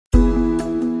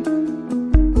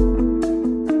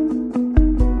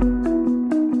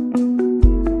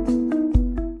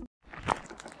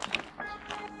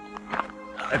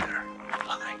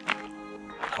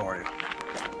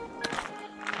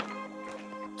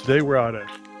Today we're out at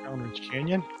Crownridge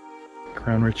Canyon.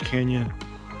 Crownridge Canyon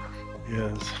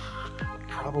is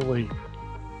probably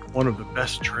one of the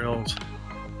best trails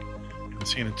in the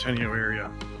San Antonio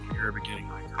area if you're a beginning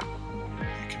hiker.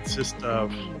 It consists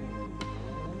of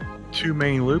two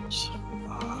main loops.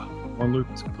 One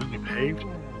loop is completely paved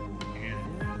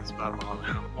and it's about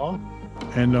 1.5 miles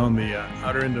long. And on the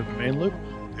outer end of the main loop,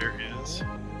 there is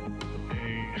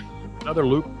another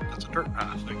loop that's a dirt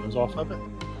path that goes off of it,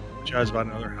 which has about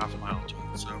another 1/2 mile to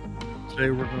it. So today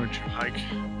we're going to hike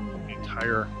the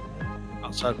entire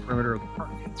outside perimeter of the park.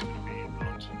 It's going to be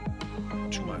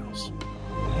about 2 miles.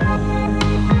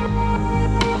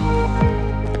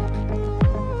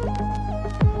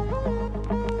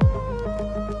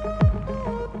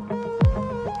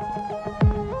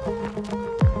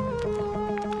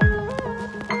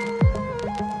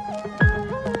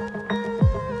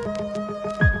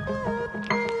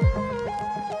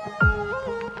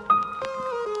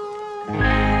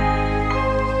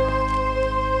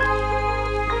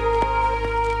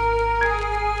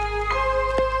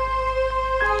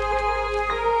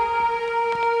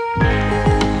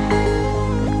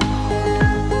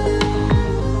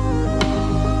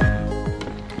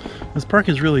 This park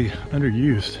is really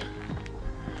underused.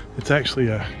 It's actually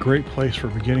a great place for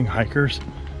beginning hikers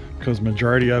because the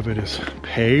majority of it is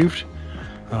paved.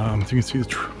 As you can see,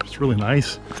 it's really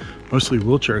nice, mostly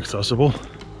wheelchair accessible.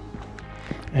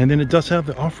 And then it does have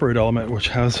the off-road element, which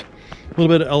has a little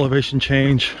bit of elevation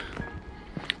change,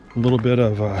 a little bit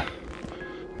of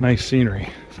nice scenery.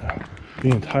 So the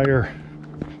entire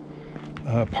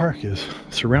park is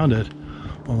surrounded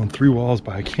on 3 walls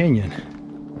by a canyon.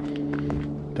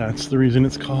 That's the reason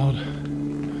it's called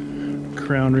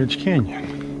Crownridge Canyon.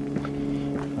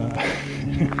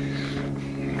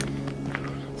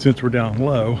 Since we're down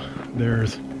low,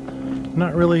 there's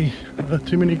not really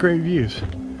too many great views,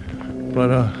 but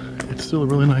it's still a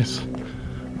really nice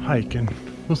hike, and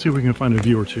we'll see if we can find a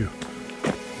view or two.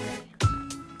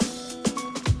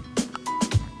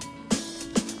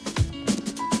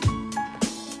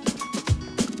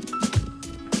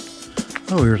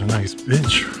 Oh, here's a nice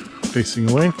bench facing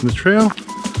away from the trail.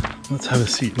 Let's have a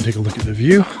seat and take a look at the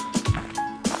view.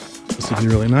 This will be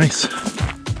really nice.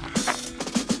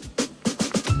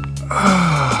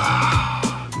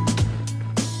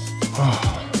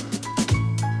 Oh,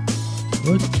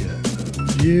 look at the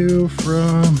view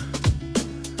from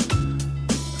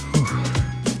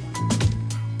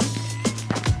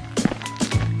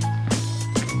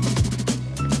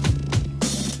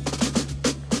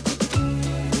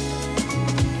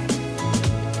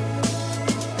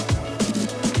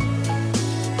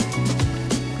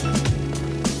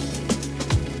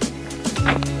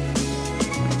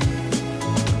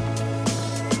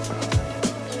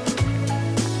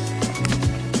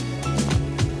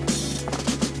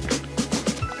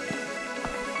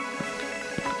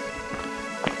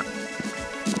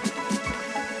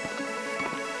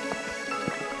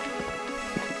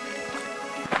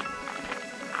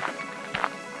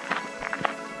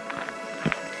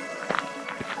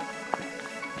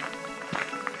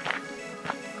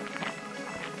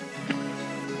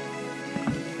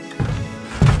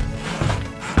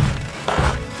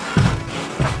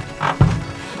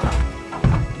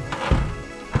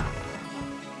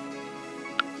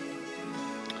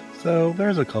So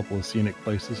there's a couple of scenic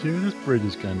places here. This bridge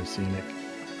is kind of scenic.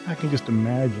 I can just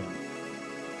imagine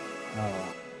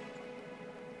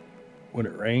when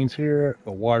it rains here,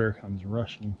 the water comes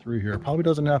rushing through here. It probably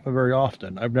doesn't happen very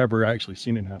often. I've never actually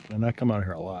seen it happen, and I come out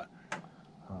here a lot.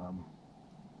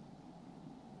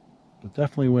 But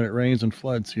definitely when it rains and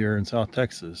floods here in South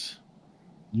Texas,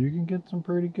 you can get some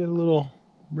pretty good little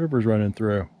rivers running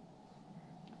through.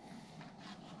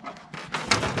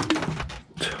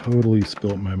 Totally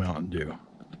spilt my Mountain Dew.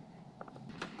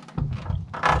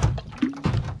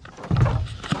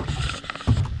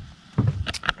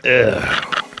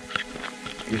 Ugh.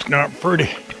 It's not pretty.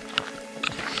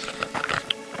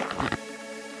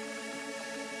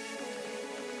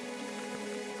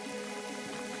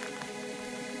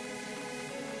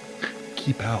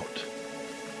 Keep out.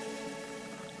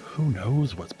 Who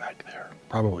knows what's back there?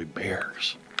 Probably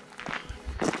bears.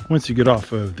 Once you get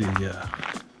off of the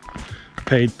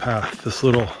paved path, this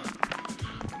little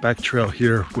back trail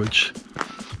here, which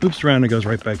loops around and goes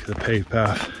right back to the paved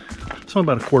path. It's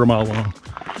only about 1/4 mile long.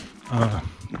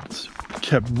 It's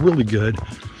kept really good.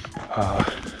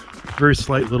 Very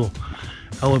slight little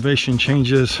elevation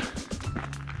changes.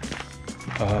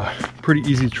 Pretty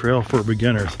easy trail for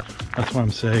beginners. That's why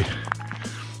I'm saying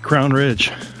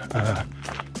Crownridge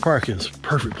Park is a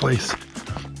perfect place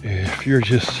if you're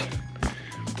just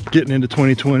getting into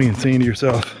 2020 and saying to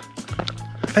yourself,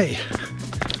 Hey,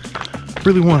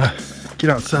 really want to get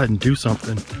outside and do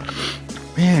something,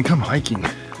 man, come hiking.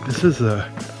 This is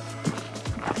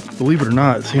believe it or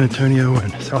not, San Antonio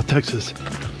and South Texas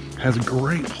has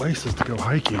great places to go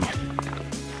hiking,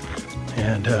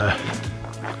 and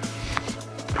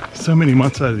so many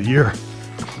months out of the year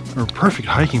are perfect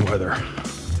hiking weather.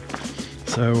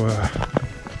 So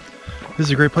this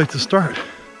is a great place to start.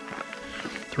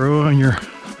 Throw on your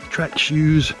track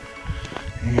shoes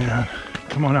and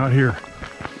come on out here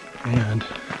and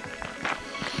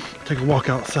take a walk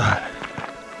outside.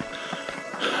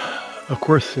 Of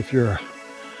course, if you're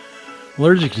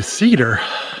allergic to cedar,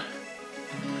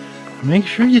 make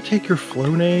sure you take your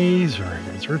Flonase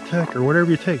or your Zyrtec or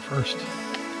whatever you take first,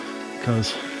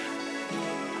 because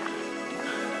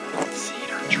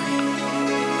cedar tree.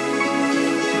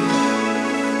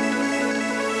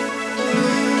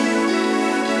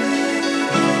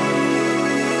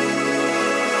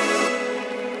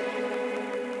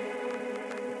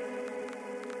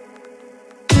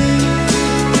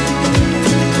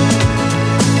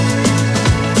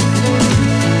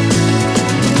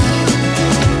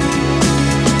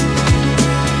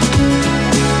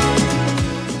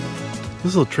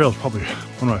 This little trail is probably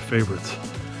one of my favorites.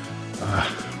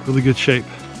 Really good shape,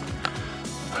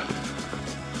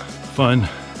 fun,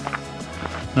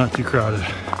 not too crowded.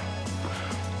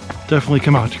 Definitely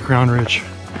come out to Crownridge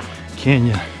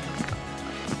Canyon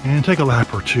and take a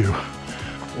lap or two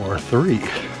or three.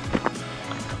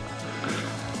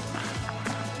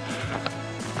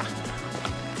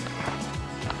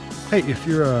 Hey, if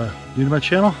you're new to my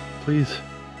channel, please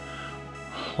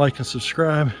like and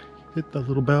subscribe. Hit the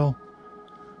little bell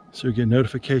so you get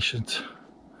notifications.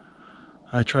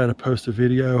 I try to post a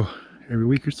video every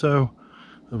week or so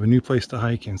of a new place to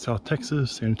hike in South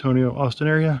Texas, San Antonio, Austin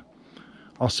area.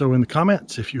 Also in the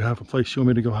comments, if you have a place you want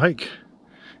me to go hike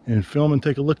and film and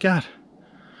take a look at.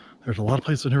 There's a lot of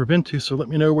places I've never been to, so let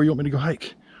me know where you want me to go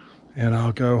hike and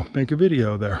I'll go make a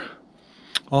video there.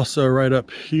 Also right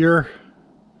up here,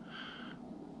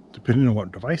 depending on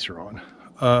what device you're on,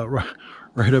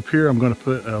 right up here I'm going to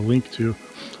put a link to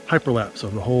hyperlapse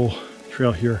of the whole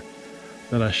trail here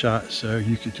that I shot, so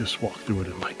you could just walk through it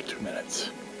in like 2 minutes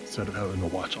instead of having to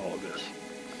watch all of this.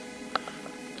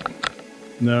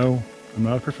 No, I'm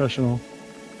not a professional.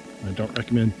 I don't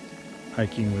recommend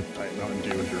hiking with Diet Mountain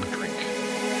Dew as your drink.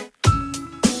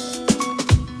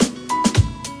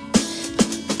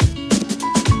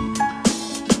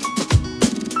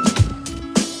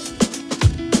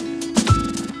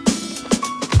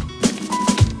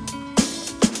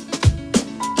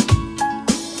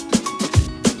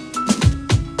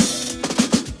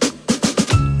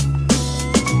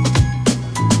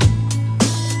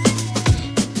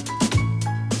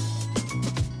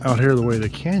 Out here, the way the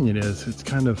canyon is, it's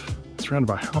kind of surrounded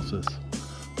by houses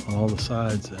on all the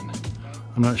sides, and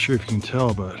I'm not sure if you can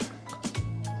tell, but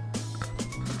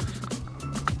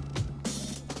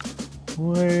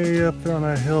way up there on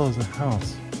that hill is a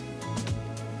house,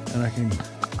 and I can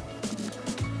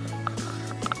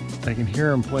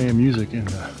hear them playing music in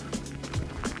the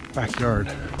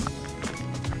backyard.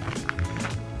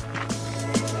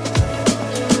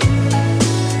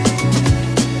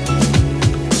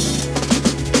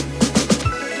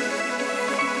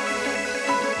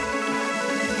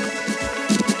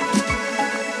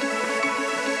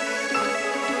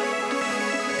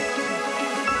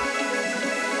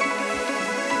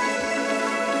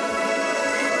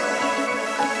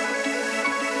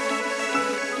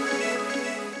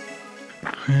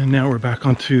 And now we're back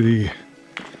onto the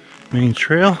main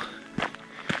trail,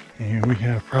 and we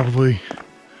have probably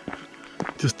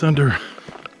just under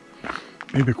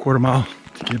maybe a quarter mile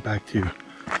to get back to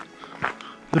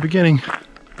the beginning.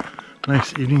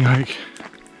 Nice evening hike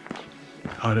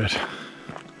out at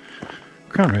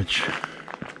Crownridge.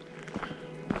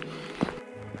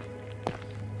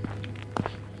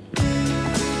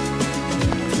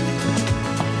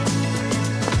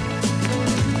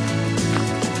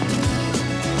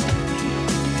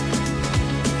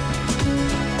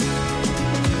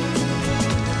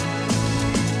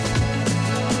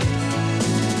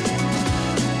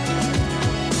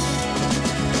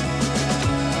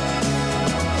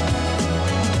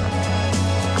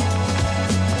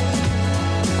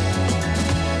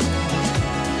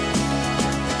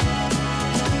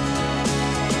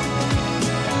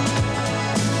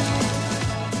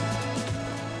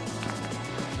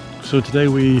 So today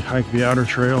we hike the outer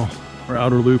trail or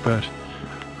outer loop at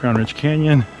Crownridge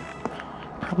Canyon.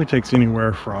 Probably takes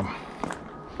anywhere from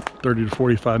 30 to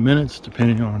 45 minutes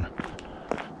depending on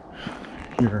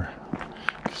your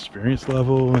experience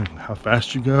level and how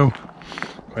fast you go.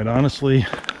 Quite honestly,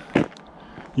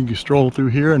 You can stroll through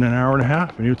here in an hour and a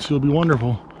half and it would still be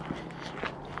wonderful.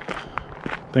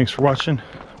 Thanks for watching.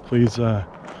 Please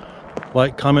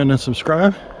like, comment, and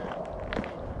subscribe.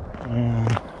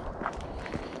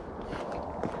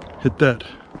 Hit that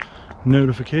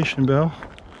notification bell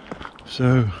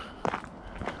so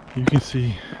you can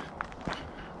see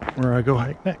where I go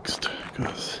hike next,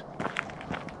 because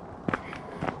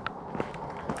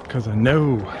I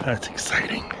know that's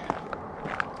exciting.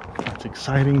 That's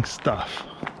exciting stuff.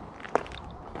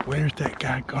 Where's that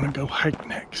guy gonna go hike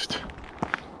next?